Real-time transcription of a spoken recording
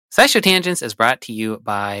SciShow Tangents is brought to you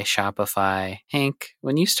by Shopify. Hank,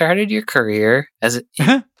 when you started your career as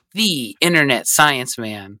the internet science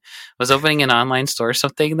man, was opening an online store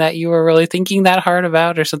something that you were really thinking that hard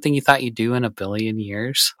about, or something you thought you'd do in a billion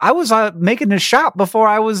years? I was making a shop before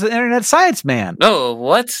I was the internet science man. Oh,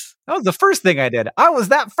 what? That was the first thing I did. I was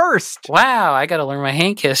that first. Wow, I got to learn my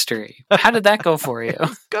Hank history. How did that go for you?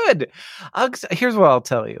 Good. Here's what I'll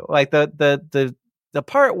tell you. Like the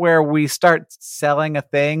part where we start selling a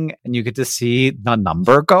thing and you get to see the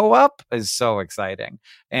number go up is so exciting.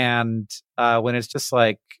 And when it's just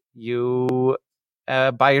like you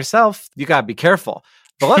by yourself, you got to be careful.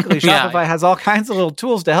 But luckily, Shopify has all kinds of little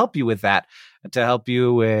tools to help you with that, to help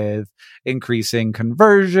you with increasing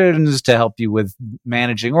conversions, to help you with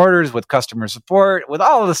managing orders, with customer support, with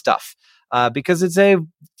all of the stuff. Because it's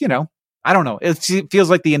I don't know. It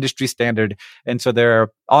feels like the industry standard. And so there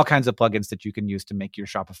are all kinds of plugins that you can use to make your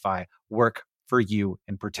Shopify work for you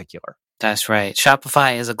in particular. That's right.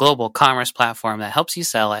 Shopify is a global commerce platform that helps you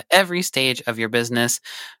sell at every stage of your business,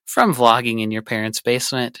 from vlogging in your parents'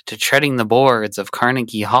 basement to treading the boards of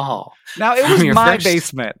Carnegie Hall. Now, it was my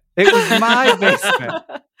basement. It was my basement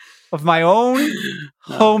of my own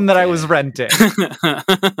home that I was renting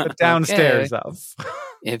the downstairs of.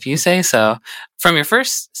 If you say so. From your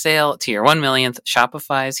first sale to your 1 millionth,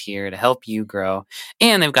 Shopify is here to help you grow.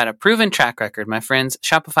 And they've got a proven track record, my friends.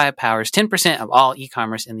 Shopify powers 10% of all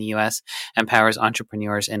e-commerce in the US and powers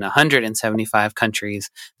entrepreneurs in 175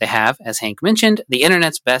 countries. They have, as Hank mentioned, the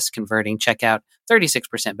internet's best converting checkout,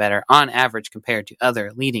 36% better on average compared to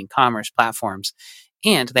other leading commerce platforms.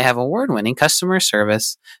 And they have award-winning customer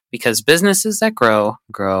service, because businesses that grow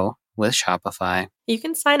with Shopify. You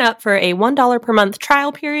can sign up for a $1 per month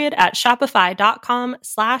trial period at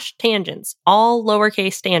shopify.com/tangents, all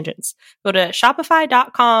lowercase tangents. Go to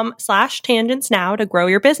shopify.com/tangents now to grow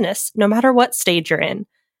your business, no matter what stage you're in.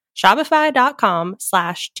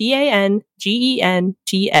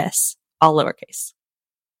 Shopify.com/TANGENTS, all lowercase.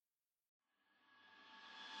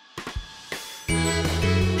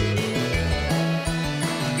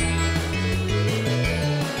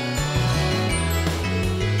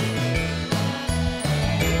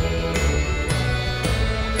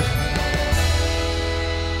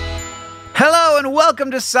 Hello and welcome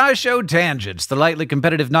to SciShow Tangents, the lightly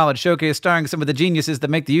competitive knowledge showcase starring some of the geniuses that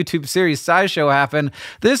make the YouTube series SciShow happen.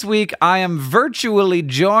 This week, I am virtually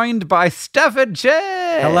joined by Stefan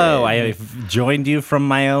Che. Hello, I have joined you from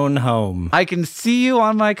my own home. I can see you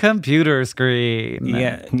on my computer screen.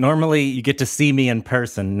 Yeah, normally you get to see me in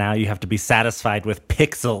person. Now you have to be satisfied with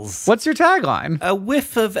pixels. What's your tagline? A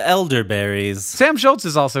whiff of elderberries. Sam Schultz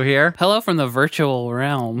is also here. Hello from the virtual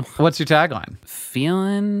realm. What's your tagline?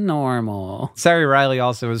 Feeling normal. Sari Riley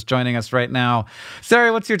also is joining us right now.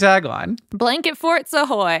 Sari, what's your tagline? Blanket forts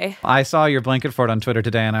ahoy. I saw your blanket fort on Twitter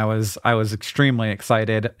today, and I was extremely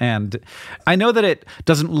excited. And I know that it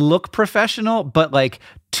doesn't look professional, but like,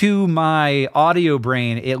 to my audio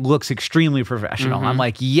brain, it looks extremely professional. Mm-hmm. I'm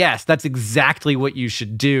like, yes, that's exactly what you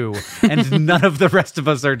should do. And none of the rest of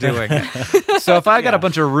us are doing it. So if I got a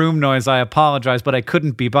bunch of room noise, I apologize, but I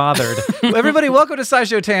couldn't be bothered. Everybody, welcome to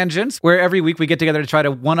SciShow Tangents, where every week we get together to try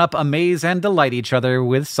to one-up, amaze, and delight each other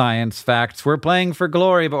with science facts. We're playing for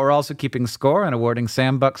glory, but we're also keeping score and awarding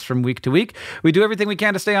Sam Bucks from week to week. We do everything we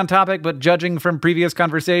can to stay on topic, but judging from previous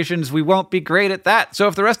conversations, we won't be great at that. So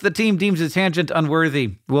if the rest of the team deems a tangent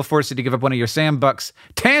unworthy, we'll force you to give up one of your Sam Bucks.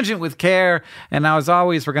 Tangent with care. And now, as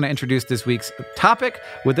always, we're going to introduce this week's topic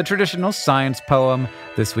with the traditional science poem,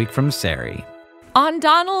 this week from Sari. On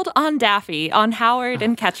Donald, on Daffy, on Howard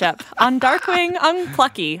and Ketchup, on Darkwing, on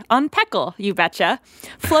Plucky, on Peckle, you betcha.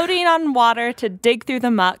 Floating on water to dig through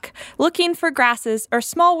the muck, looking for grasses or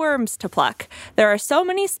small worms to pluck. There are so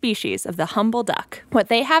many species of the humble duck. What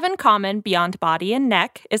they have in common beyond body and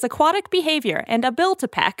neck is aquatic behavior and a bill to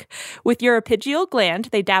peck. With uropygial gland,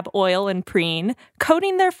 they dab oil and preen,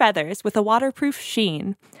 coating their feathers with a waterproof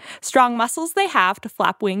sheen. Strong muscles they have to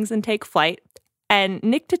flap wings and take flight. And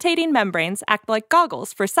nictitating membranes act like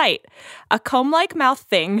goggles for sight. A comb-like mouth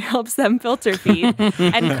thing helps them filter feed,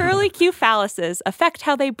 and curly-Q phalluses affect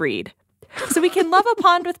how they breed. So we can love a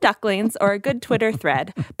pond with ducklings or a good Twitter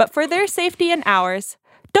thread, but for their safety and ours,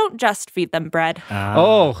 don't just feed them bread.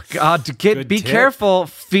 Oh, God, be careful.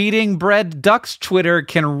 Feeding bread ducks Twitter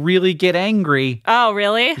can really get angry. Oh,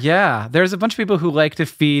 really? Yeah, there's a bunch of people who like to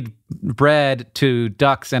feed bread to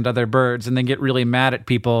ducks and other birds, and then get really mad at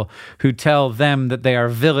people who tell them that they are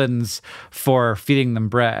villains for feeding them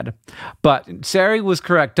bread. But Sari was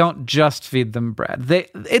correct. Don't just feed them bread.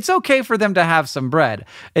 It's okay for them to have some bread.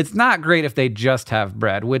 It's not great if they just have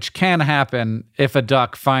bread, which can happen if a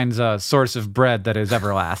duck finds a source of bread that is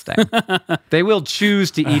everlasting. lasting. They will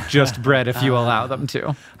choose to eat just bread if you allow them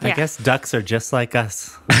to. I guess ducks are just like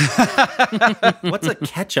us. What's a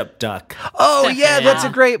ketchup duck? Oh, yeah, that's a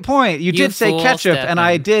great point. You did say fool, ketchup, and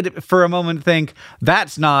I did for a moment think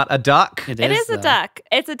that's not a duck. It is a duck.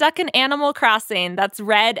 It's a duck in Animal Crossing that's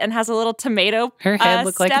red and has a little tomato. Her head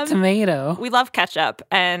looked like a stem. tomato. We love ketchup,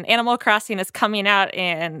 and Animal Crossing is coming out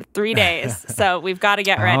in 3 days, so we've got to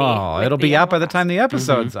get ready. Oh, with it'll the be out by Animal the time the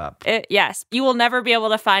episode's up. Yes, you will never be able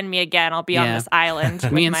to find me again. I'll be on this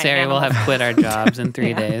island. Me and Sari will have quit our jobs in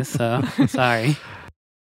 3 days, so sorry.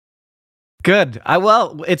 Good.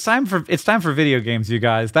 Well, it's time for video games, you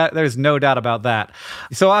guys. There's no doubt about that.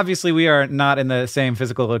 So obviously we are not in the same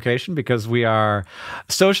physical location because we are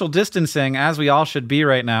social distancing, as we all should be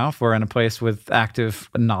right now if we're in a place with active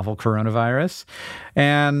novel coronavirus.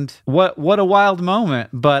 And what a wild moment.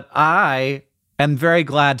 But I am very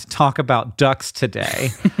glad to talk about ducks today.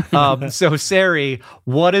 So Sari,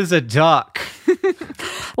 what is a duck?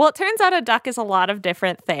 Well, it turns out a duck is a lot of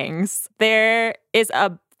different things. There is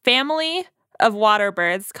a family of water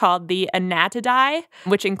birds called the Anatidae,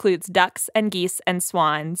 which includes ducks and geese and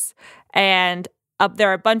swans. And there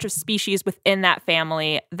are a bunch of species within that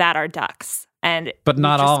family that are ducks. But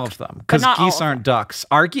not all of them, because geese aren't ducks.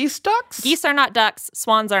 Are geese ducks? Geese are not ducks.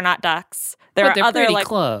 Swans are not ducks. But they're pretty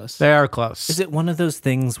close. They are close. Is it one of those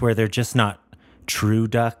things where they're just not true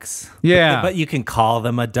ducks? Yeah. But you can call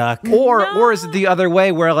them a duck? Or is it the other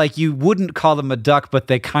way where like you wouldn't call them a duck, but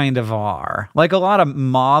they kind of are? Like a lot of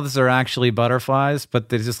moths are actually butterflies, but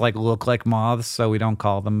they just like look like moths, so we don't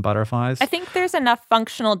call them butterflies. I think there's enough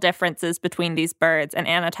functional differences between these birds and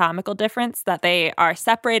anatomical difference that they are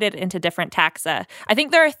separated into different taxa. I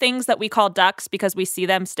think there are things that we call ducks because we see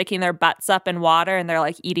them sticking their butts up in water and they're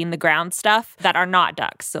like eating the ground stuff that are not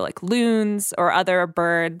ducks. So like loons or other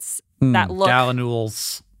birds that look...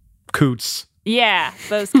 Gallinules, coots. Yeah,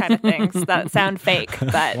 those kind of things that sound fake,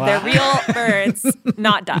 but they're real birds,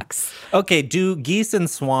 not ducks. Okay, do geese and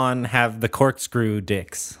swan have the corkscrew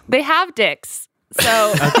dicks? They have dicks.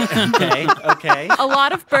 So Okay. a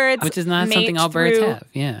lot of birds, Which is not mate something all birds through- have.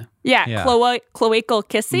 Yeah. Yeah. Cloacal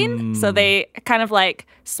kissing. So they kind of like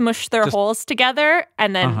smush their holes together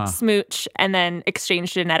and then smooch and then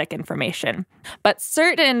exchange genetic information. But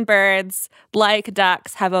certain birds, like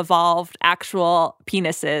ducks, have evolved actual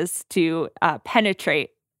penises to penetrate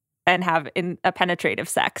and have a penetrative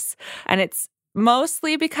sex. And it's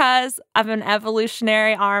mostly because of an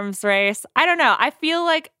evolutionary arms race. I don't know. I feel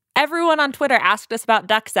like everyone on Twitter asked us about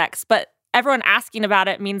duck sex, but everyone asking about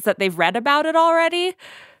it means that they've read about it already.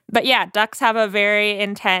 But yeah, ducks have a very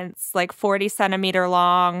intense, like 40 centimeter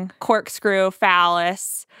long corkscrew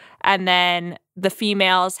phallus. And then the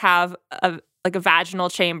females have a vaginal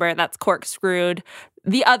chamber that's corkscrewed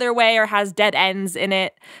the other way or has dead ends in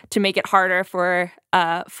it to make it harder for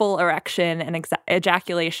full erection and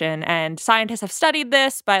ejaculation. And scientists have studied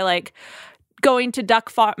this by like going to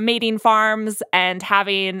duck mating farms and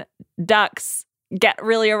having ducks get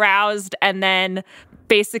really aroused and then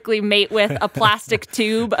basically mate with a plastic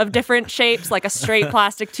tube of different shapes, like a straight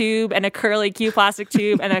plastic tube and a curly Q plastic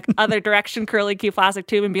tube and a other direction curly Q plastic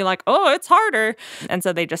tube and be like, oh, it's harder. And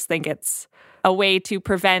so they just think it's a way to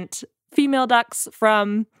prevent female ducks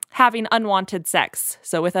from having unwanted sex.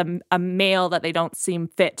 So with a male that they don't seem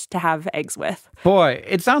fit to have eggs with. Boy,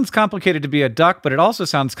 it sounds complicated to be a duck, but it also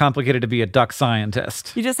sounds complicated to be a duck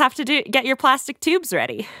scientist. You just have to get your plastic tubes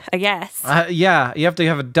ready, I guess. Yeah, you have to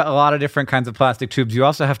have a lot of different kinds of plastic tubes. You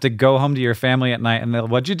also have to go home to your family at night and they'll,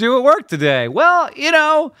 what'd you do at work today? Well,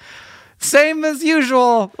 same as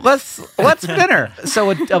usual. Let's dinner.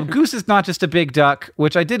 So a goose is not just a big duck,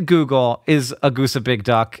 which I did Google. Is a goose a big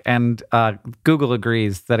duck? And Google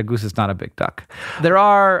agrees that a goose is not a big duck. There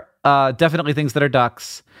are definitely things that are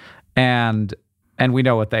ducks, and we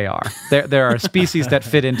know what they are. There are species that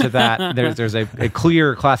fit into that. There's a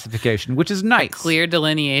clear classification, which is nice. Clear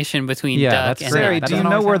delineation between duck that's and great. duck. Do you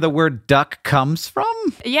know where the word duck comes from?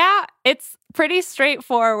 Yeah, it's pretty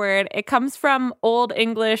straightforward. It comes from Old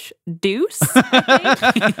English deuce, I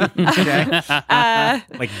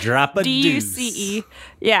think. Like drop a deuce. D-U-C-E.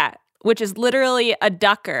 Yeah, which is literally a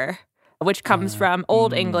ducker, which comes from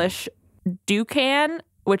Old English ducan,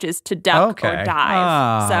 which is to duck or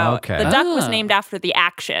dive. The duck was named after the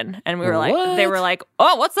action. And they were like,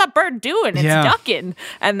 oh, what's that bird doing? It's ducking.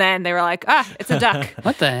 And then they were like, it's a duck.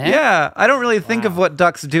 What the heck? Yeah, I don't really think of what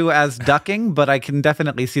ducks do as ducking, but I can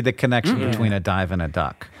definitely see the connection between a dive and a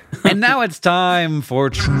duck. And now it's time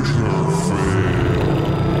for Truth or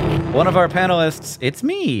Fake. One of our panelists, it's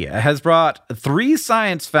me, has brought 3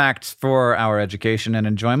 science facts for our education and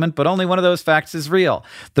enjoyment, but only one of those facts is real.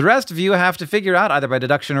 The rest of you have to figure out, either by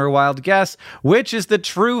deduction or a wild guess, which is the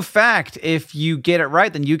true fact. If you get it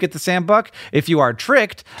right, then you get the Sam Buck. If you are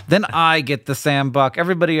tricked, then I get the Sam Buck.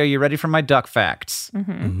 Everybody, are you ready for my duck facts?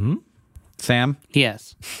 Mm-hmm. Sam?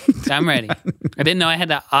 Yes, I'm ready. I didn't know I had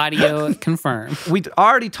to audio confirm. We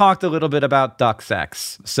already talked a little bit about duck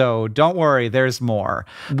sex, so don't worry, there's more.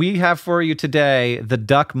 We have for you today the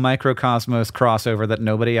Duck Microcosmos crossover that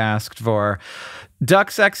nobody asked for.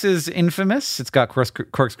 Duck sex is infamous. It's got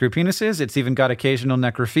corkscrew penises. It's even got occasional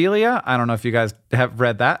necrophilia. I don't know if you guys have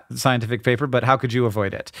read that scientific paper, but how could you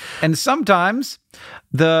avoid it? And sometimes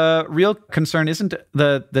the real concern isn't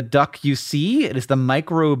the duck you see, it is the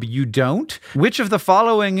microbe you don't. Which of the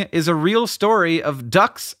following is a real story of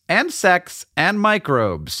ducks and sex and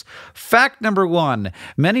microbes? Fact number 1,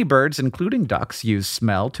 many birds, including ducks, use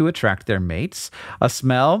smell to attract their mates, a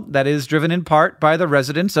smell that is driven in part by the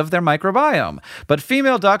residents of their microbiome. But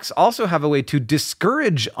female ducks also have a way to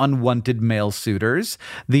discourage unwanted male suitors.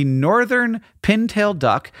 The northern pintail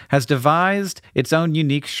duck has devised its own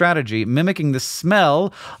unique strategy, mimicking the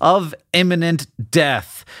smell of imminent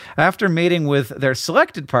death. After mating with their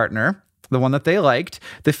selected partner, the one that they liked,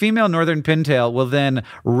 the female northern pintail will then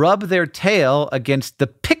rub their tail against the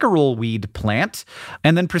pickerel weed plant,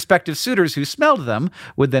 and then prospective suitors who smelled them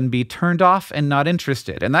would then be turned off and not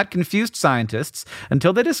interested. And that confused scientists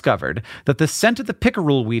until they discovered that the scent of the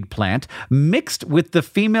pickerel weed plant mixed with the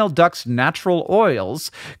female duck's natural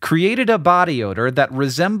oils created a body odor that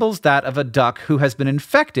resembles that of a duck who has been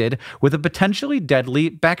infected with a potentially deadly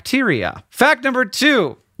bacteria. Fact number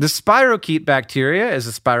 2. The spirochete bacteria is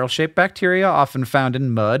a spiral-shaped bacteria often found in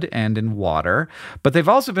mud and in water, but they've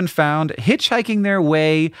also been found hitchhiking their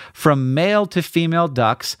way from male to female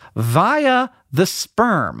ducks via the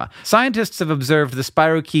sperm. Scientists have observed the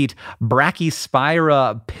spirochete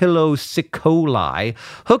Brachyspira pilosicoli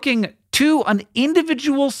hooking to an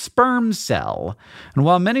individual sperm cell. And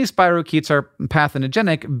while many spirochetes are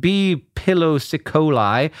pathogenic, B.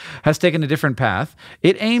 pilosicoli has taken a different path.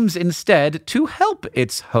 It aims instead to help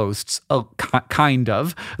its hosts, kind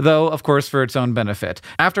of, though, of course, for its own benefit.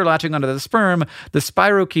 After latching onto the sperm, the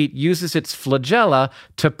spirochete uses its flagella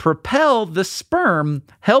to propel the sperm,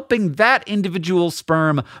 helping that individual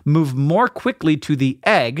sperm move more quickly to the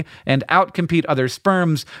egg and outcompete other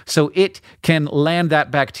sperms so it can land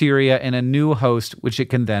that bacteria in a new host, which it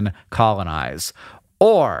can then colonize.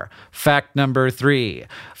 Or, fact number 3,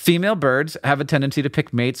 female birds have a tendency to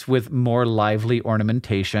pick mates with more lively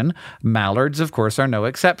ornamentation. Mallards, of course, are no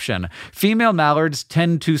exception. Female mallards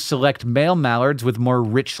tend to select male mallards with more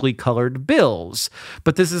richly colored bills.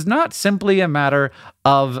 But this is not simply a matter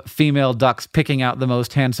of female ducks picking out the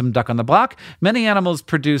most handsome duck on the block. Many animals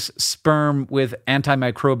produce sperm with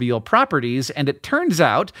antimicrobial properties, and it turns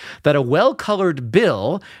out that a well-colored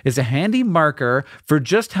bill is a handy marker for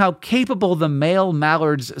just how capable the male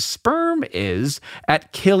mallard's sperm is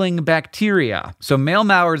at killing bacteria. So male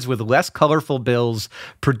mallards with less colorful bills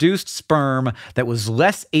produced sperm that was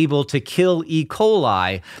less able to kill E.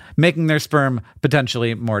 coli, making their sperm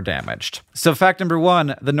potentially more damaged. So fact number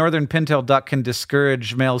 1, the northern pintail duck can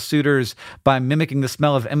discourage male suitors by mimicking the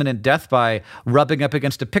smell of imminent death by rubbing up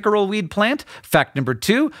against a pickerel weed plant. Fact number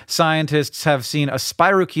 2, scientists have seen a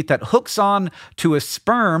spirochete that hooks on to a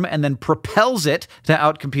sperm and then propels it to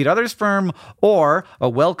outcompete other sperm. Or a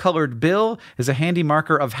well-colored bill is a handy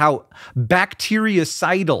marker of how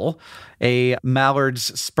bactericidal a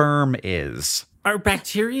mallard's sperm is. Are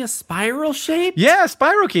bacteria spiral shaped? Yeah,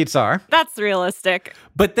 spirochetes are. That's realistic.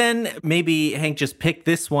 But then maybe Hank just picked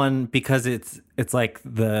this one because it's like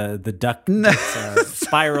the duck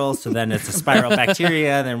spiral, so then it's a spiral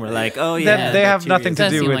bacteria. Then we're like, oh yeah, they have nothing to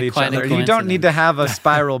do with like each quite a other. You don't need to have a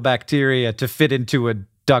spiral bacteria to fit into a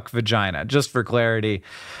duck vagina. Just for clarity,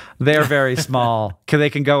 they're very small. They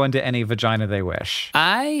can go into any vagina they wish.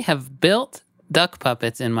 I have built duck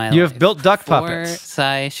puppets in my life. You have built duck puppets for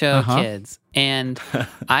SciShow kids. And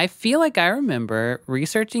I feel like I remember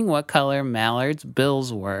researching what color mallards'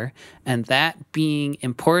 bills were, and that being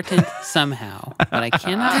important somehow, but I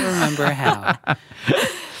cannot remember how.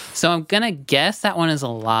 So I'm gonna guess that one is a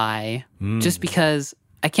lie, just because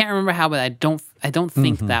I can't remember how, but I don't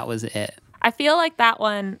think that was it. I feel like that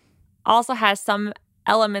one also has some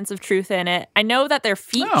elements of truth in it. I know that their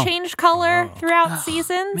feet change color throughout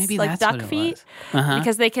seasons, maybe like that's duck what it feet, was.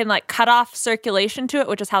 because they can like cut off circulation to it,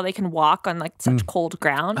 which is how they can walk on like such cold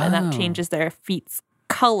ground, and that changes their feet's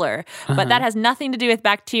color, but that has nothing to do with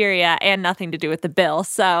bacteria and nothing to do with the bill.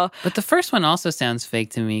 So, But the first one also sounds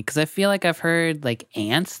fake to me because I feel like I've heard like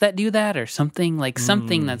ants that do that or something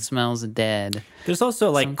something that smells dead. There's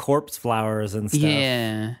also like corpse flowers and stuff.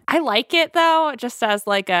 Yeah. I like it though, just as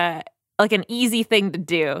like an easy thing to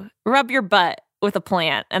do. Rub your butt with a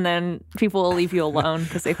plant, and then people will leave you alone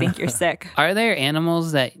because they think you're sick. Are there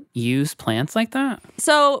animals that use plants like that?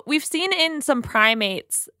 So we've seen in some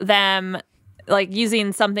primates them like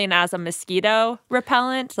using something as a mosquito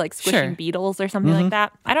repellent, like squishing beetles or something like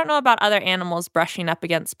that. I don't know about other animals brushing up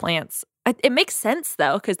against plants. It makes sense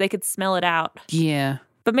though, because they could smell it out. Yeah.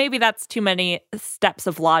 But maybe that's too many steps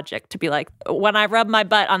of logic to be like, when I rub my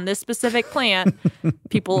butt on this specific plant,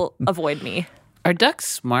 people avoid me. Are ducks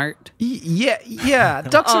smart? Yeah.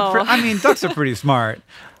 Ducks ducks are pretty smart.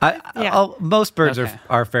 Most birds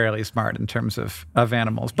are fairly smart in terms of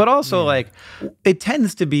animals, but also like it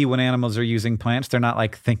tends to be when animals are using plants, they're not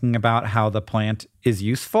like thinking about how the plant is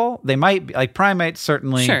useful. They might be like primates,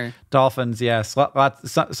 certainly. Sure. Dolphins, yes.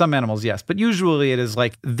 Some animals, yes. But usually it is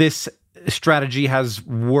like this strategy has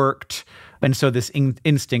worked. And so this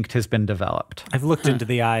instinct has been developed. I've looked into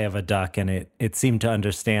the eye of a duck and it seemed to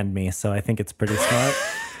understand me, so I think it's pretty smart.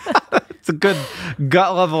 It's a good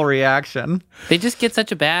gut level reaction. They just get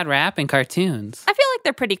such a bad rap in cartoons. I feel like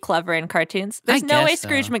they're pretty clever in cartoons. There's no way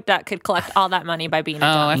Scrooge McDuck could collect all that money by being a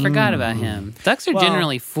duck. Oh, I forgot about him. Ducks are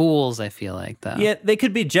generally fools, I feel like, though. Yeah, they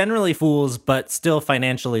could be generally fools, but still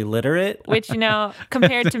financially literate. Which,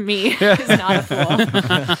 compared to me, is not a fool.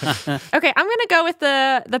 Okay, I'm going to go with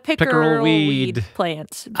the pickerel weed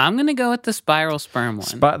plant. I'm going to go with the spiral sperm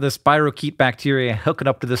one. The spirochete bacteria hook it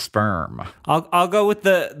up to the sperm. I'll go with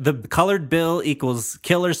the colored bill equals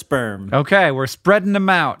killer sperm. Okay, we're spreading them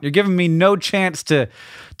out. You're giving me no chance to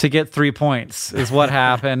get 3 points is what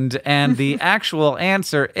happened. And the actual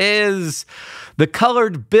answer is the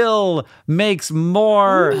colored bill makes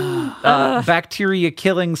more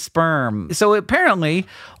bacteria-killing sperm. So apparently,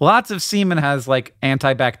 lots of semen has like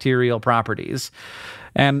antibacterial properties.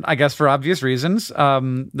 And I guess for obvious reasons,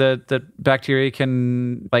 the bacteria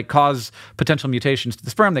can like cause potential mutations to the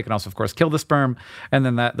sperm. They can also, of course, kill the sperm, and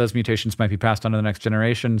then those mutations might be passed on to the next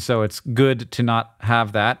generation. So it's good to not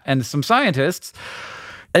have that. And some scientists,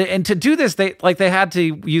 and to do this, they had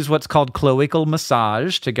to use what's called cloacal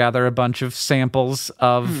massage to gather a bunch of samples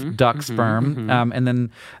of duck sperm, and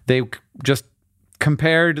then they just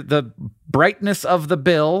compared the brightness of the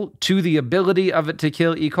bill to the ability of it to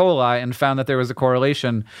kill E. coli and found that there was a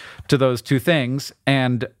correlation to those two things.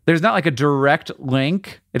 And there's not like a direct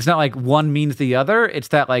link. It's not like one means the other. It's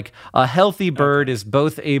that like a healthy bird is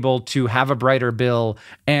both able to have a brighter bill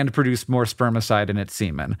and produce more spermicide in its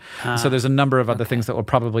semen. So there's a number of other things that will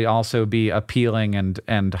probably also be appealing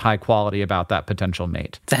and high quality about that potential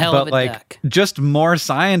mate. It's a hell of a duck. Just more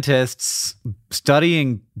scientists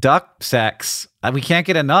studying duck sex. We can't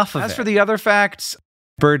get enough of it. As for the other facts,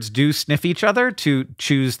 birds do sniff each other to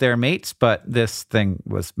choose their mates, but this thing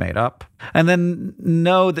was made up. And then,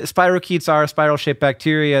 no, the spirochetes are spiral-shaped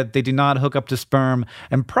bacteria. They do not hook up to sperm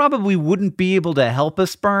and probably wouldn't be able to help a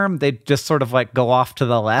sperm. They'd just sort of like go off to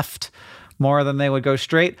the left more than they would go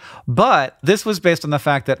straight. But this was based on the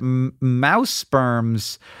fact that mouse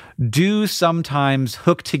sperms do sometimes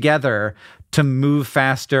hook together to move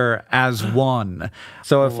faster as one.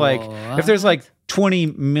 So if there's like 20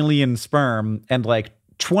 million sperm and like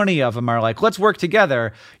 20 of them are like, let's work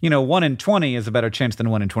together, 1 in 20 is a better chance than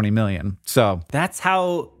 1 in 20 million. So that's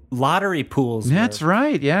how lottery pools work. That's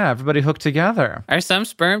right. Yeah, everybody hooked together. Are some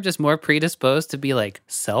sperm just more predisposed to be like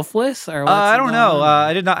selfless, or what's I don't know.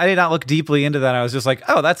 I did not look deeply into that. I was just like,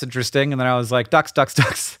 oh, that's interesting, and then I was like, ducks.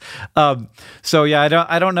 So yeah,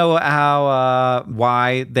 I don't know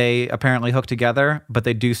why they apparently hook together, but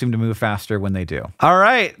they do seem to move faster when they do. All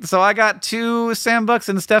right, so I got 2 Sam Bucks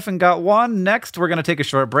and Stefan got 1. Next, we're gonna take a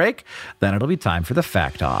short break. Then it'll be time for the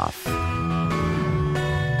fact off.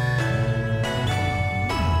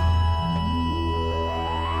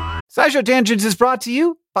 SciShow Tangents is brought to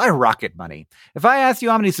you by Rocket Money. If I asked you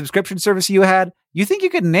how many subscription services you had, you think you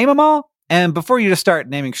could name them all? And before you just start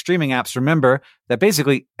naming streaming apps, remember that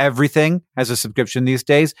basically everything has a subscription these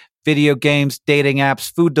days. Video games, dating apps,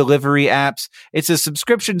 food delivery apps. It's a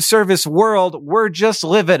subscription service world. We're just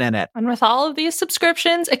living in it. And with all of these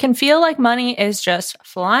subscriptions, it can feel like money is just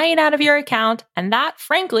flying out of your account, and that,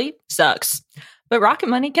 frankly, sucks. But Rocket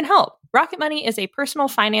Money can help. Rocket Money is a personal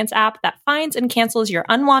finance app that finds and cancels your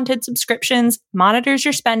unwanted subscriptions, monitors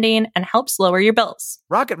your spending, and helps lower your bills.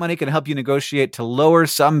 Rocket Money can help you negotiate to lower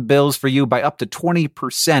some bills for you by up to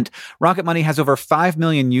 20%. Rocket Money has over 5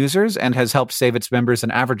 million users and has helped save its members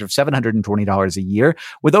an average of $720 a year,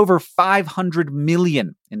 with over 500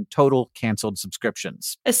 million in total canceled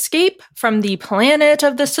subscriptions. Escape from the planet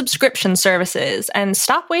of the subscription services and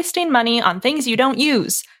stop wasting money on things you don't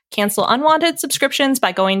use. Cancel unwanted subscriptions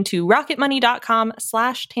by going to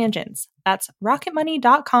rocketmoney.com/tangents. That's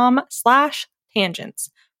rocketmoney.com/tangents.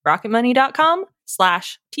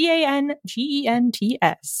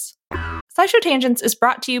 rocketmoney.com/tangents. SciShow Tangents is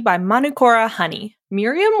brought to you by Manukora Honey.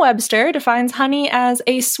 Merriam-Webster defines honey as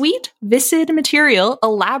a sweet, viscid material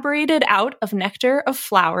elaborated out of nectar of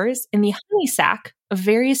flowers in the honey sac of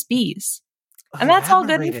various bees. And that's all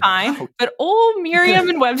good and fine, but old Merriam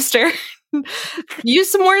and Webster used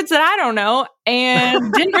some words that I don't know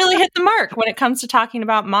and didn't really hit the mark when it comes to talking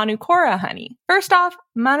about Manukora honey. First off,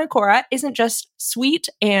 Manukora isn't just sweet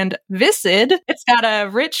and viscid. It's got a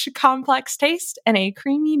rich, complex taste and a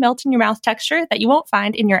creamy, melt-in-your-mouth texture that you won't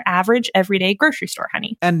find in your average, everyday grocery store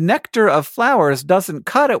honey. And nectar of flowers doesn't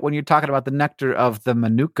cut it when you're talking about the nectar of the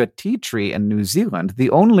Manuka tea tree in New Zealand,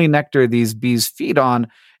 the only nectar these bees feed on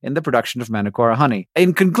in the production of Manukora honey.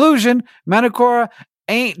 In conclusion, Manukora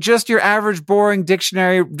ain't just your average boring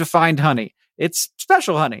dictionary defined honey. It's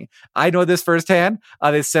special honey. I know this firsthand.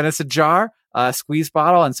 They sent us a jar, a squeeze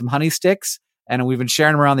bottle, and some honey sticks, and we've been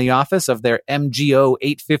sharing them around the office of their MGO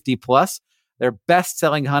 850 Plus, their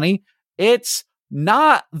best-selling honey. It's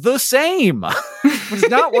not the same. It's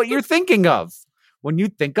not what you're thinking of when you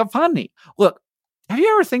think of honey. Look, have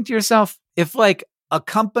you ever think to yourself, if like a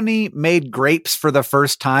company made grapes for the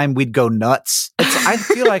first time, we'd go nuts? I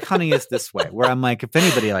feel like honey is this way, where I'm like, if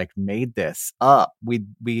anybody like made this up, we'd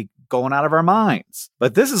be going out of our minds.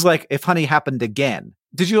 But this is like if honey happened again.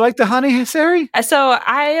 Did you like the honey, Sari? So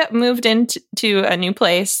I moved into a new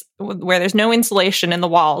place where there's no insulation in the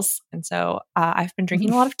walls. And so I've been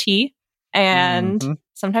drinking a lot of tea. And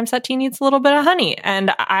sometimes that tea needs a little bit of honey.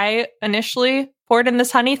 And I initially poured in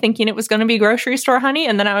this honey thinking it was going to be grocery store honey.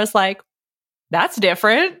 And then I was like, that's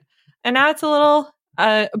different. And now it's a little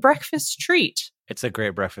breakfast treat. It's a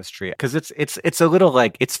great breakfast treat because it's a little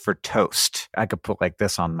like it's for toast. I could put like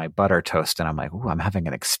this on my butter toast and I'm like, ooh, I'm having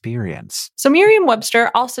an experience. So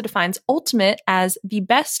Merriam-Webster also defines ultimate as the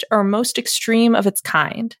best or most extreme of its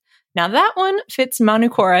kind. Now that one fits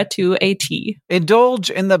Manukora to a T. Indulge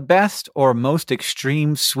in the best or most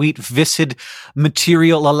extreme, sweet, viscid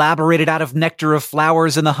material elaborated out of nectar of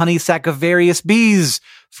flowers in the honey sac of various bees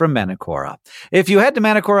from Manukora. If you head to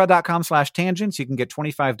manukora.com/tangents, you can get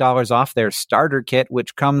 $25 off their starter kit,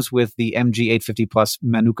 which comes with the MG 850 Plus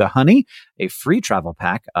Manuka honey, a free travel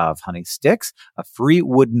pack of honey sticks, a free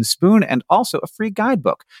wooden spoon, and also a free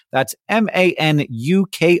guidebook. That's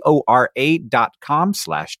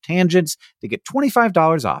manukora.com/tangents to get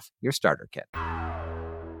 $25 off your starter kit.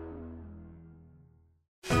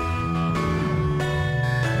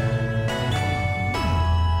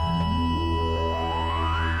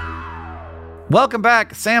 Welcome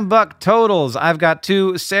back, Sam Buck Totals. I've got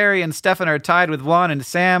 2. Sari and Stefan are tied with 1, and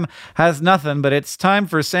Sam has nothing, but it's time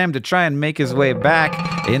for Sam to try and make his way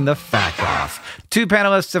back in the Fact Off. 2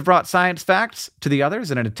 panelists have brought science facts to the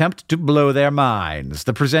others in an attempt to blow their minds.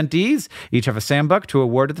 The presentees each have a Sam Buck to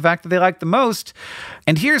award to the fact that they like the most.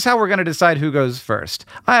 And here's how we're going to decide who goes first.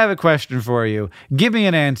 I have a question for you. Give me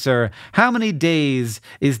an answer. How many days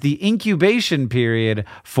is the incubation period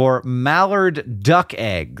for mallard duck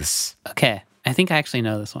eggs? Okay. I think I actually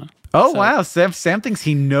know this one. Oh, wow. Sam thinks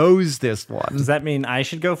he knows this one. Does that mean I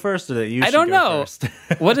should go first or that you should I don't go know. first?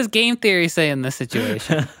 What does game theory say in this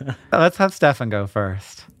situation? Let's have Stefan go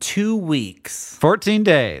first. 2 weeks. 14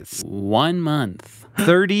 days. 1 month.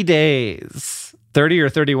 30 days. 30 or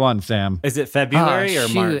 31, Sam? Is it February or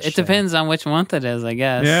March? It depends on which month it is, I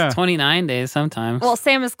guess. Yeah. 29 days sometimes. Well,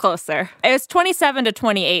 Sam is closer. It was 27 to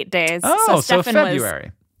 28 days. Oh, so Stefan February.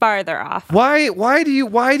 was farther off. Why do you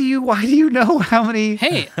know how many?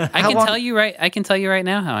 Hey, I can tell you right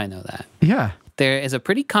now how I know that. Yeah. There is a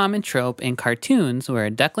pretty common trope in cartoons where a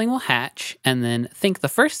duckling will hatch and then think the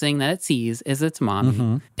first thing that it sees is its mommy.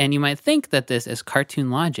 Mm-hmm. And you might think that this is cartoon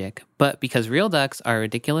logic, but because real ducks are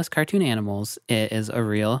ridiculous cartoon animals, it is a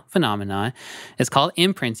real phenomenon. It's called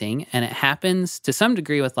imprinting, and it happens to some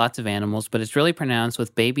degree with lots of animals, but it's really pronounced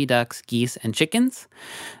with baby ducks, geese, and chickens.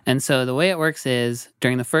 And so the way it works is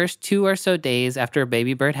during the first 2 or so days after a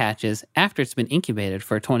baby bird hatches, after it's been incubated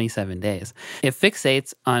for 27 days, it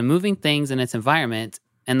fixates on moving things in its environment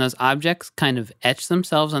and those objects kind of etch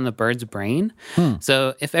themselves on the bird's brain.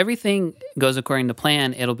 So if everything goes according to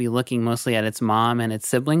plan, it'll be looking mostly at its mom and its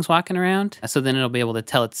siblings walking around. So then it'll be able to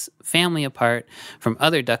tell its family apart from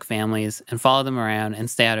other duck families and follow them around and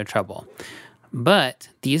stay out of trouble. But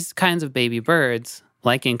these kinds of baby birds,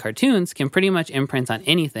 like in cartoons, can pretty much imprint on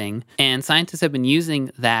anything, and scientists have been using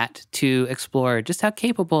that to explore just how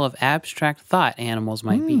capable of abstract thought animals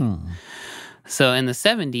might be. So in the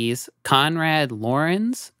 70s, Konrad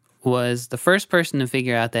Lorenz was the first person to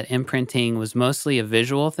figure out that imprinting was mostly a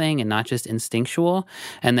visual thing and not just instinctual,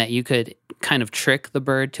 and that you could kind of trick the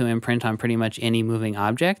bird to imprint on pretty much any moving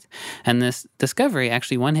object. And this discovery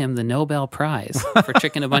actually won him the Nobel Prize for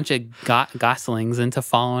tricking a bunch of goslings into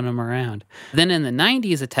following him around. Then in the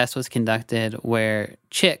 90s, a test was conducted where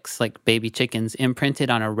chicks, like baby chickens, imprinted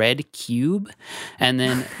on a red cube, and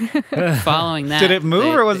then following that... Did it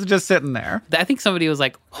move or was it just sitting there? I think somebody was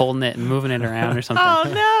like holding it and moving it around or something. Oh,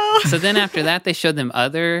 no. So then after that, they showed them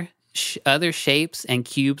other shapes and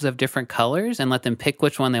cubes of different colors and let them pick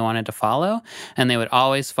which one they wanted to follow. And they would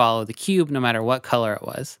always follow the cube no matter what color it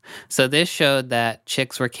was. So this showed that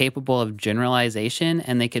chicks were capable of generalization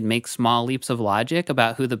and they could make small leaps of logic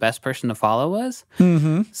about who the best person to follow was.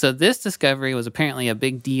 So this discovery was apparently a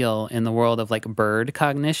big deal in the world of like bird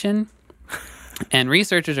cognition. And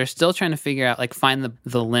researchers are still trying to figure out, like, find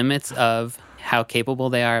the limits of how capable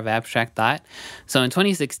they are of abstract thought. So in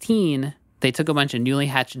 2016, they took a bunch of newly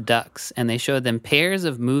hatched ducks and they showed them pairs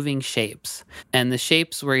of moving shapes. And the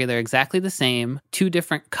shapes were either exactly the same, two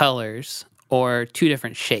different colors, or two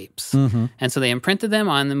different shapes. And so they imprinted them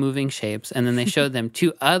on the moving shapes, and then they showed them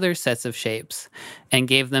two other sets of shapes and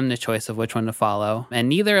gave them the choice of which one to follow. And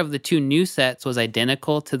neither of the two new sets was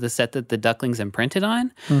identical to the set that the ducklings imprinted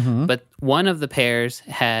on, but one of the pairs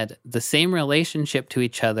had the same relationship to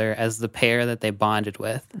each other as the pair that they bonded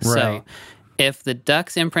with. So if the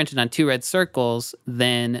ducks imprinted on two red circles,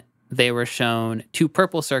 then they were shown two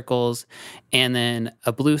purple circles and then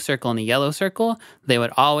a blue circle and a yellow circle. They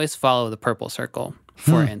would always follow the purple circle,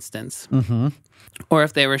 for instance. Or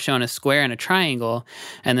if they were shown a square and a triangle,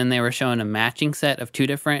 and then they were shown a matching set of two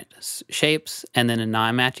different shapes, and then a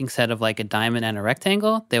non-matching set of like a diamond and a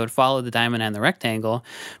rectangle, they would follow the diamond and the rectangle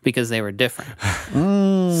because they were different.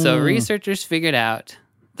 So researchers figured out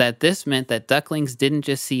that this meant that ducklings didn't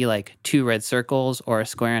just see like two red circles or a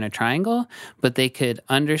square and a triangle, but they could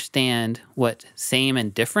understand what same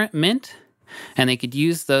and different meant, and they could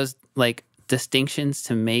use those like distinctions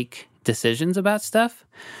to make decisions about stuff.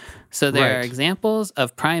 So there are examples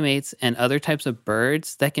of primates and other types of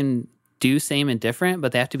birds that can do same and different,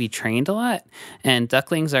 but they have to be trained a lot. And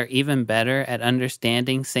ducklings are even better at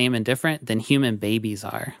understanding same and different than human babies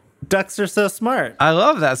are. Ducks are so smart. I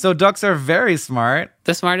love that. So ducks are very smart.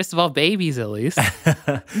 The smartest of all babies, at least.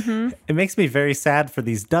 It makes me very sad for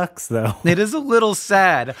these ducks, though. It is a little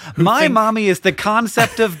sad. My mommy is the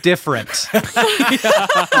concept of different.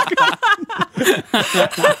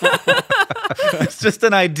 It's just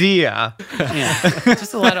an idea. Yeah,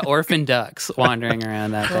 just a lot of orphan ducks wandering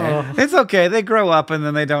around out there. It's okay. They grow up and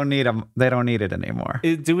then they don't need them. They don't need it anymore.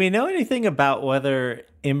 Do we know anything about whether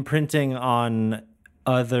imprinting on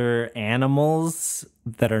other animals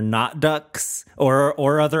that are not ducks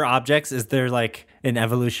or other objects, is there like an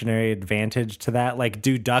evolutionary advantage to that? Like,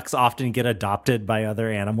 do ducks often get adopted by other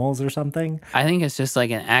animals or something? I think it's just like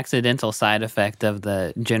an accidental side effect of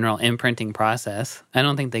the general imprinting process. I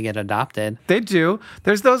don't think they get adopted. They do.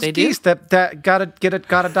 There's those geese that got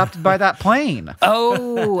adopted by that plane.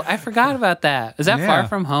 Oh, I forgot about that. Is that Far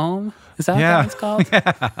From Home? Is that what it's called?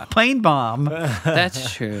 Plane bomb.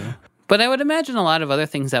 That's true. But I would imagine a lot of other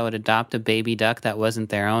things that would adopt a baby duck that wasn't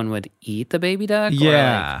their own would eat the baby duck.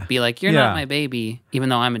 Yeah. Or like be like, you're not my baby, even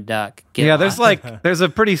though I'm a duck. Get there's lost. there's a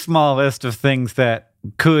pretty small list of things that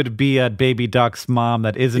could be a baby duck's mom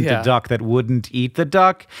that isn't a duck that wouldn't eat the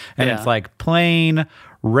duck. And it's like plane,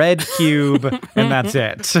 red cube, and that's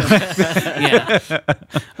it.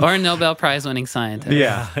 Or a Nobel Prize winning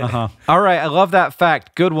scientist. All right. I love that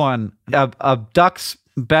fact. Good one. A duck's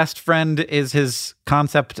best friend is his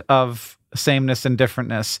concept of sameness and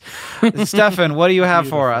differentness. Stefan, what do you have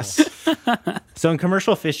for us? So in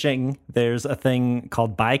commercial fishing, there's a thing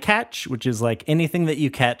called bycatch, which is like anything that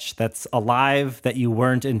you catch that's alive that you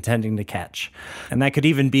weren't intending to catch. And that could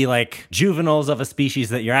even be like juveniles of a species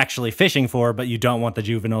that you're actually fishing for, but you don't want the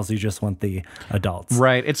juveniles, you just want the adults.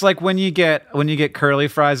 Right. It's like when you get curly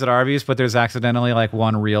fries at Arby's, but there's accidentally like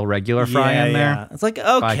one real regular fry in there. Yeah. It's like,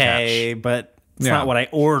 okay, but it's not what I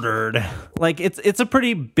ordered. Like, it's a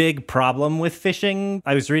pretty big problem with fishing.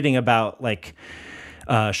 I was reading about like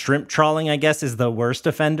Shrimp trawling, I guess, is the worst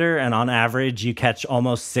offender. And on average, you catch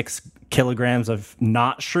almost 6 kilograms of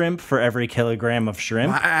not shrimp for every kilogram of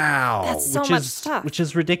shrimp. Wow. That's so much stuff. Which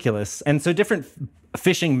is ridiculous. And so different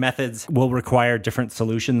fishing methods will require different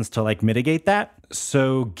solutions to like mitigate that.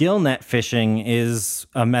 So gill net fishing is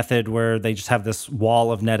a method where they just have this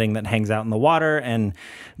wall of netting that hangs out in the water, and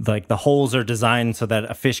like the holes are designed so that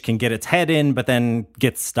a fish can get its head in, but then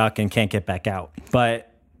gets stuck and can't get back out. But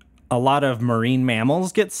a lot of marine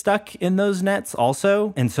mammals get stuck in those nets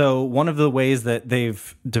also. And so one of the ways that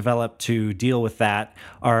they've developed to deal with that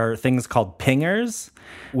are things called pingers,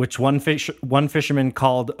 which one fisherman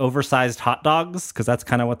called oversized hot dogs, because that's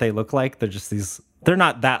kind of what they look like. They're just these, they're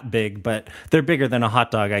not that big, but they're bigger than a hot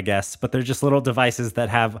dog, I guess. But they're just little devices that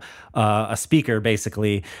have a speaker,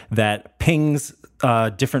 basically, that pings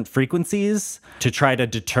different frequencies to try to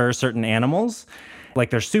deter certain animals. Like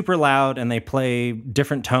they're super loud and they play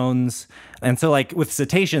different tones. And so like with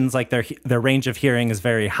cetaceans, like their range of hearing is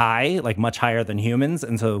very high, like much higher than humans.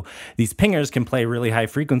 And so these pingers can play really high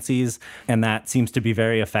frequencies, and that seems to be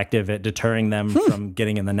very effective at deterring them from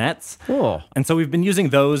getting in the nets. Cool. And so we've been using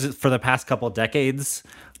those for the past couple of decades,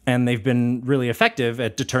 and they've been really effective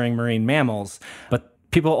at deterring marine mammals. But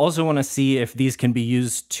people also want to see if these can be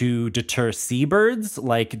used to deter seabirds,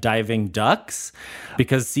 like diving ducks,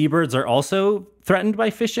 because seabirds are also threatened by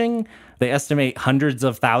fishing. They estimate hundreds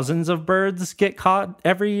of thousands of birds get caught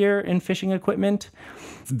every year in fishing equipment.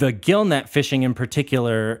 The gill net fishing in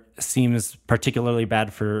particular seems particularly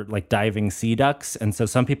bad for like diving sea ducks. And so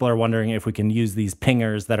some people are wondering if we can use these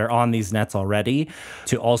pingers that are on these nets already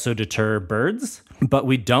to also deter birds. But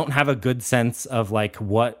we don't have a good sense of like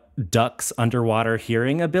what ducks' underwater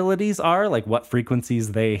hearing abilities are, like what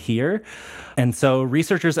frequencies they hear. And so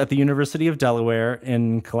researchers at the University of Delaware,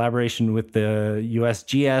 in collaboration with the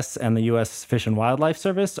USGS and the U.S. Fish and Wildlife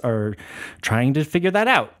Service, are trying to figure that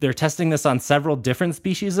out. They're testing this on several different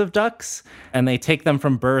species of ducks, and they take them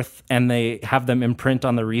from birth and they have them imprint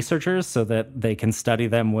on the researchers so that they can study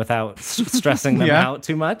them without stressing them out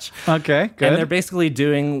too much. Okay, good. And they're basically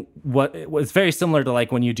doing what was very similar to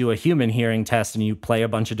like when you do a human hearing test and you play a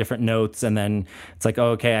bunch of different notes, and then it's like,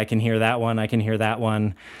 oh, okay, I can hear that one, I can hear that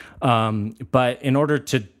one. But in order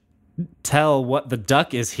to tell what the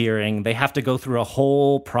duck is hearing, they have to go through a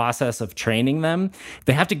whole process of training them.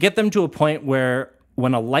 They have to get them to a point where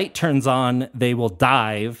when a light turns on, they will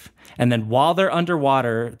dive. And then while they're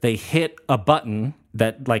underwater, they hit a button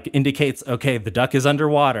that like indicates, okay, the duck is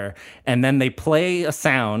underwater. And then they play a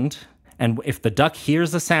sound. And if the duck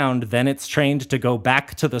hears a sound, then it's trained to go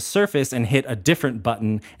back to the surface and hit a different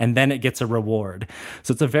button, and then it gets a reward.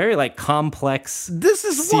 So it's a very like complex. This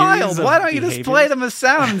is wild. Why don't you just play them a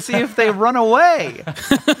sound and see if they run away?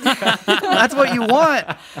 That's what you want.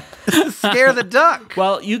 Scare the duck.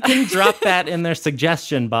 Well, you can drop that in their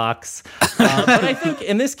suggestion box. But I think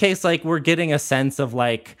in this case, like we're getting a sense of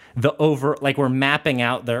like we're mapping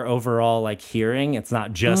out their overall like hearing. It's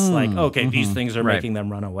not just like, okay, these things are making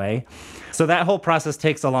them run away. So that whole process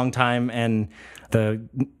takes a long time, and the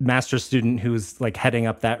master's student who's like heading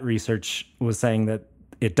up that research was saying that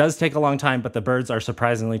it does take a long time, but the birds are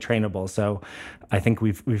surprisingly trainable. So I think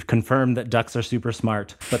we've confirmed that ducks are super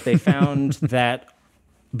smart. But they found that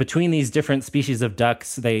between these different species of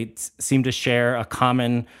ducks, they seem to share a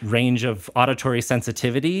common range of auditory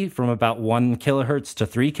sensitivity from about 1 kilohertz to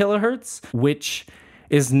 3 kilohertz, which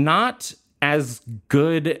is not as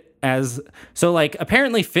good as... So, like,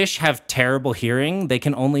 apparently fish have terrible hearing. They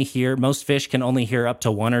can only hear... Most fish can only hear up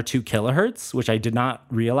to 1 or 2 kilohertz, which I did not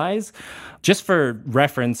realize. Just for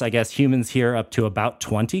reference, I guess humans hear up to about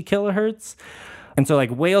 20 kilohertz. And so,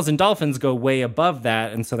 like, whales and dolphins go way above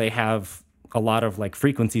that, and so they have a lot of like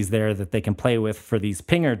frequencies there that they can play with for these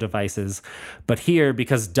pinger devices. But here,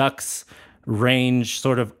 because ducks' range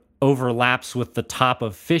sort of overlaps with the top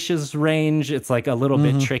of fish's range, it's like a little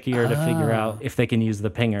bit trickier to figure out if they can use the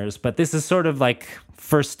pingers. But this is sort of like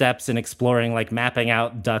first steps in exploring, like mapping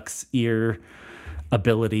out ducks' ear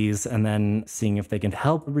abilities and then seeing if they can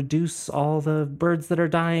help reduce all the birds that are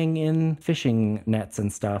dying in fishing nets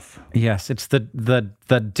and stuff. Yes, it's the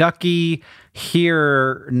Ducky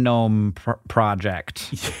Hear-Nome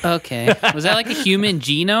project. Okay. Was that like a human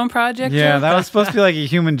genome project? Yeah, that was supposed to be like a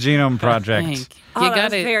human genome project. Hank,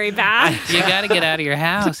 that's very bad. You got to get out of your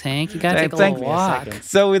house, Hank. You got to take a little walk.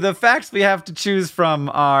 So the facts we have to choose from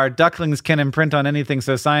are ducklings can imprint on anything.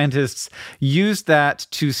 So scientists used that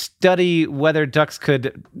to study whether ducks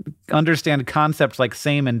could understand concepts like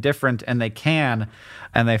same and different, and they can.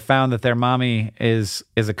 And they found that their mommy is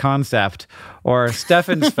a concept. Or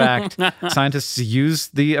Stefan's fact, scientists use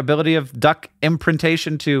the ability of duck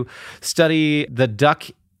imprintation to study the duck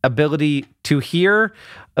ability to hear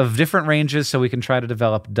of different ranges so we can try to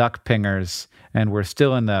develop duck pingers. And we're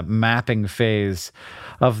still in the mapping phase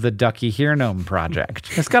of the Ducky Hear Gnome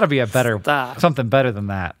project. It's got to be something better than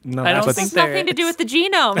that. No, I don't that's think It's nothing to do with the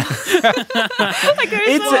genome. Like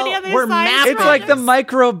there's so many other we're science It's like the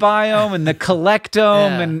projects. microbiome and the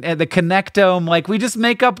collectome and the connectome. Like, we just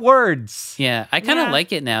make up words. Yeah, I kind of Yeah.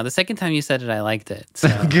 like it now. The second time you said it, I liked it. So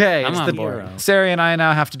Okay, I'm it's on the board. Sari and I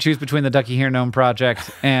now have to choose between the Ducky Hear Gnome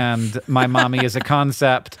project and My Mommy is a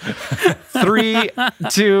Concept. 3,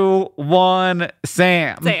 2, 1,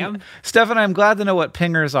 Sam. Stefan, I'm glad to know what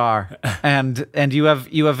pingers are, and you have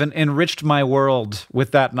enriched my world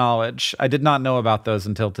with that knowledge. I did not know about those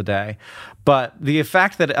until today. But the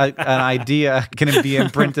fact that an idea can be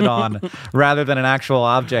imprinted on rather than an actual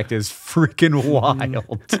object is freaking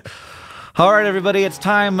wild. All right, everybody, it's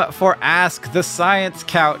time for Ask the Science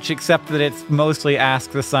Couch, except that it's mostly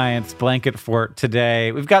Ask the Science Blanket Fort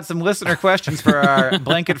today. We've got some listener questions for our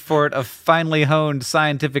Blanket Fort of finely honed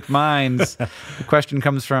scientific minds. The question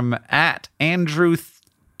comes from @Andrew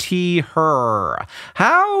T. Herr.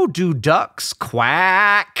 How do ducks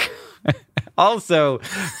quack? Also,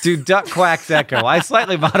 do duck quacks echo? I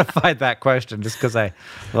slightly modified that question just because I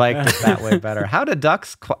liked it that way better. How do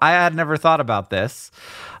ducks I had never thought about this.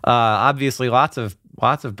 Obviously, lots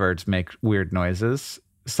of birds make weird noises,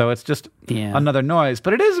 so it's just another noise.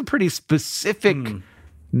 But it is a pretty specific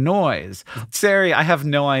noise. Sari, I have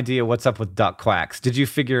no idea what's up with duck quacks. Did you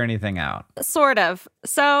figure anything out? Sort of.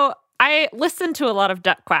 So I listened to a lot of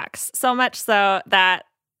duck quacks, so much so that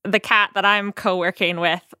the cat that I'm co-working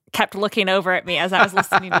with kept looking over at me as I was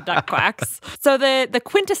listening to duck quacks. So the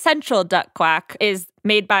quintessential duck quack is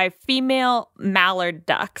made by female mallard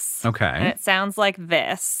ducks. Okay. And it sounds like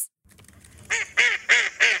this.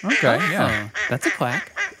 Okay, yeah. Oh, that's a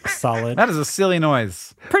quack. solid. That is a silly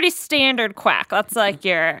noise. Pretty standard quack. That's like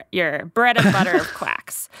your bread and butter of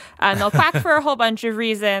quacks. And they'll quack for a whole bunch of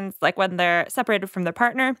reasons, like when they're separated from their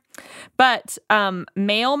partner. But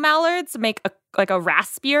male mallards make a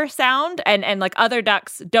raspier sound, and like other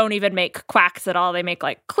ducks don't even make quacks at all. They make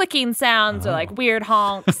like clicking sounds or like weird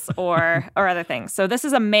honks or other things. So this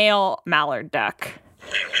is a male mallard duck.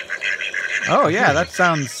 Oh, yeah, that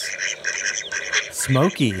sounds...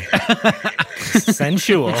 Smoky.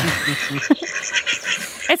 Sensual. It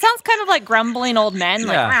sounds kind of like grumbling old men.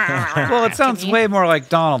 Like, Yeah. Well, it sounds way more like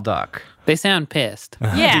Donald Duck. They sound pissed.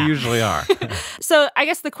 They yeah. usually are. So I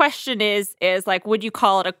guess the question is like, would you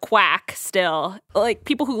call it a quack still? Like,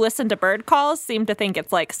 people who listen to bird calls seem to think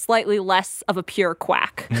it's like slightly less of a pure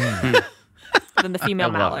quack than the female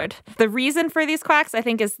I love mallard. The reason for these quacks, I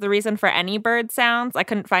think, is the reason for any bird sounds. I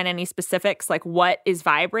couldn't find any specifics, like what is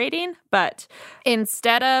vibrating, but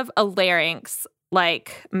instead of a larynx,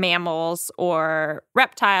 like mammals or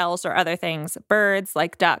reptiles or other things, birds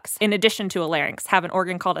like ducks, in addition to a larynx, have an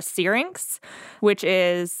organ called a syrinx, which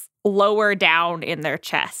is lower down in their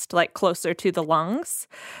chest, like closer to the lungs.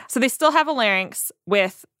 So they still have a larynx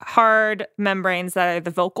with hard membranes that are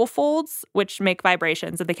the vocal folds, which make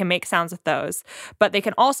vibrations, and they can make sounds with those. But they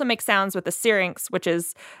can also make sounds with the syrinx, which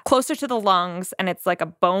is closer to the lungs, and it's like a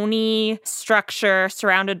bony structure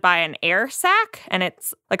surrounded by an air sac, and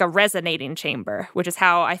it's like a resonating chamber, which is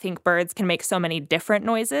how I think birds can make so many different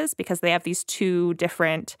noises, because they have these two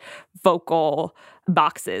different vocal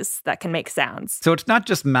boxes that can make sounds. So it's not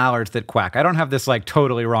just mallards that quack. I don't have this like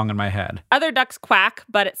totally wrong in my head. Other ducks quack,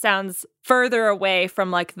 but it sounds further away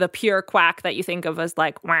from like the pure quack that you think of as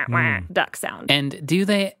like wah, wah, duck sound. And do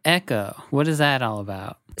they echo? What is that all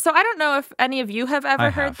about? So I don't know if any of you have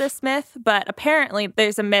ever heard this myth, but apparently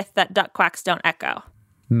there's a myth that duck quacks don't echo.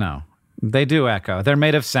 No. They do echo. They're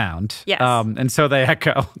made of sound. Yes. And so they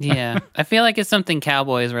echo. Yeah. I feel like it's something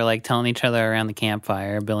cowboys were like telling each other around the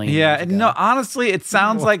campfire a billion Yeah, years ago. no, honestly, it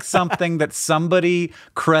sounds like something that somebody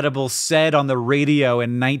credible said on the radio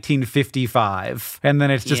in 1955, and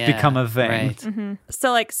then it's just Yeah, become a thing. Right.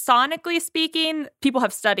 So like sonically speaking, people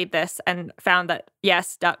have studied this and found that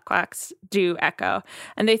yes, duck quacks do echo.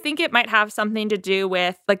 And they think it might have something to do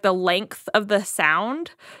with like the length of the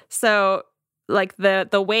sound. So like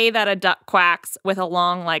the way that a duck quacks with a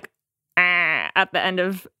long like at the end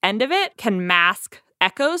of it can mask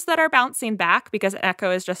echoes that are bouncing back, because an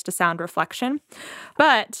echo is just a sound reflection.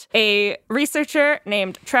 But a researcher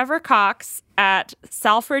named Trevor Cox at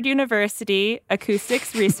Salford University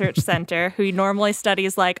Acoustics Research Center, who normally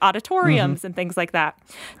studies like auditoriums and things like that,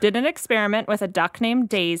 did an experiment with a duck named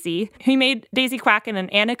Daisy. He made Daisy quack in an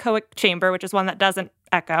anechoic chamber, which is one that doesn't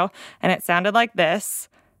echo, and it sounded like this.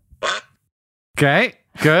 Okay,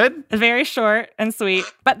 good. Very short and sweet.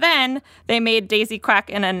 But then they made Daisy quack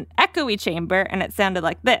in an echoey chamber, and it sounded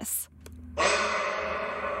like this.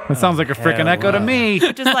 That sounds like a freaking echo to me.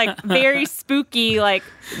 Which is like very spooky, like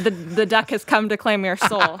the duck has come to claim your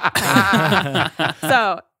soul.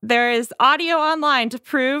 So there is audio online to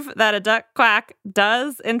prove that a duck quack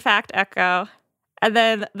does in fact echo. And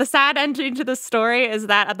then the sad ending to the story is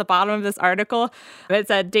that at the bottom of this article, it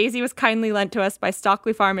said, Daisy was kindly lent to us by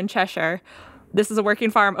Stockley Farm in Cheshire. This is a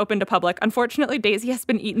working farm open to public. Unfortunately, Daisy has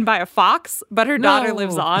been eaten by a fox, but her daughter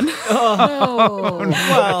lives on. It's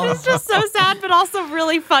just so sad, but also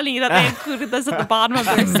really funny that they included this at the bottom of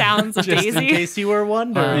their sounds of Just Daisy. in case you were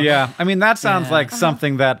wondering. Yeah, I mean, that sounds like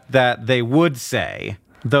something that they would say,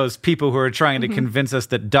 those people who are trying to convince us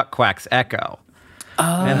that duck quacks echo.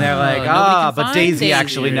 And they're like, nobody can but find Daisy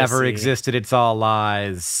actually never Daisy. existed. It's all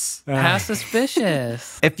lies. How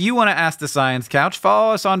suspicious. If you want to ask the Science Couch,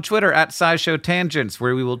 follow us on Twitter at SciShow Tangents,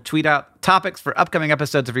 where we will tweet out topics for upcoming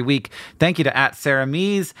episodes every week. Thank you to at Sarah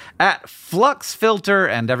Mees, at Flux Filter,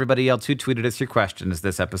 and everybody else who tweeted us your questions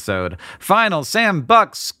this episode. Final Sam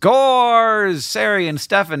Buck scores! Sari and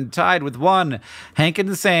Stefan tied with 1. Hank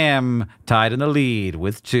and Sam tied in the lead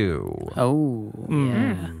with 2. Oh,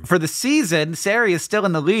 yeah. For the season, Sari is still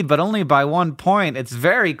in the lead, but only by 1 point. It's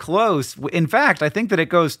very close. In fact, I think that it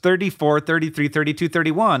goes 34, 33, 32,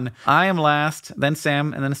 31. I am last, then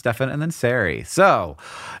Sam, and then Stefan, and then Sari. So,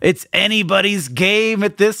 it's anybody's game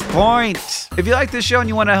at this point. If you like this show and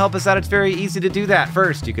you want to help us out, it's very easy to do that.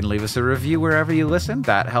 First, you can leave us a review wherever you listen.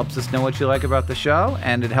 That helps us know what you like about the show,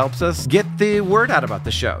 and it helps us get the word out about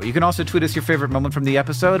the show. You can also tweet us your favorite moment from the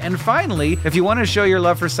episode. And finally, if you want to show your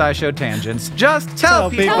love for SciShow Tangents, just tell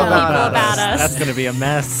people about us. That's going to be a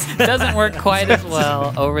mess. Doesn't work quite as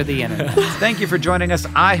well over the internet. Thank you for joining us.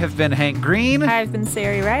 I have been Hank Green. I've been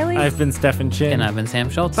Sari Riley. I've been Stefan Chin. And I've been Sam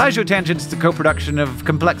Schultz. SciShow Tangents is a co-production of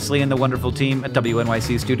Complexly and the wonderful team at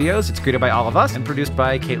WNYC Studios. It's created by all of us and produced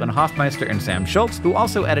by Caitlin Hoffmeister and Sam Schultz, who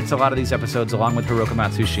also edits a lot of these episodes along with Hiroka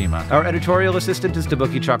Matsushima. Our editorial assistant is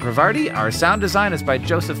Dabuki Chakravarti. Our sound design is by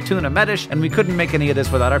Joseph Tuna Medish, and we couldn't make any of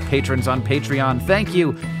this without our patrons on Patreon. Thank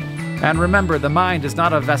you. And remember, the mind is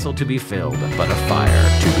not a vessel to be filled, but a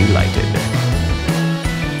fire to be lighted.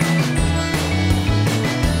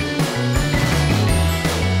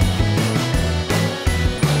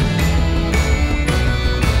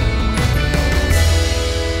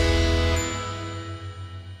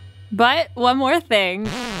 But one more thing.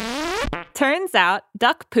 Turns out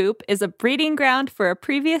duck poop is a breeding ground for a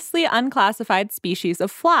previously unclassified species of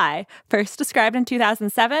fly, first described in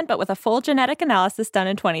 2007, but with a full genetic analysis done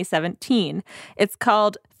in 2017. It's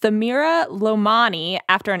called Thamira lomani,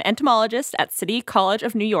 after an entomologist at City College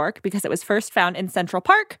of New York, because it was first found in Central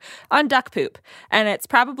Park on duck poop. And it's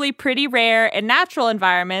probably pretty rare in natural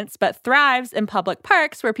environments, but thrives in public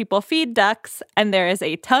parks where people feed ducks, and there is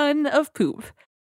a ton of poop.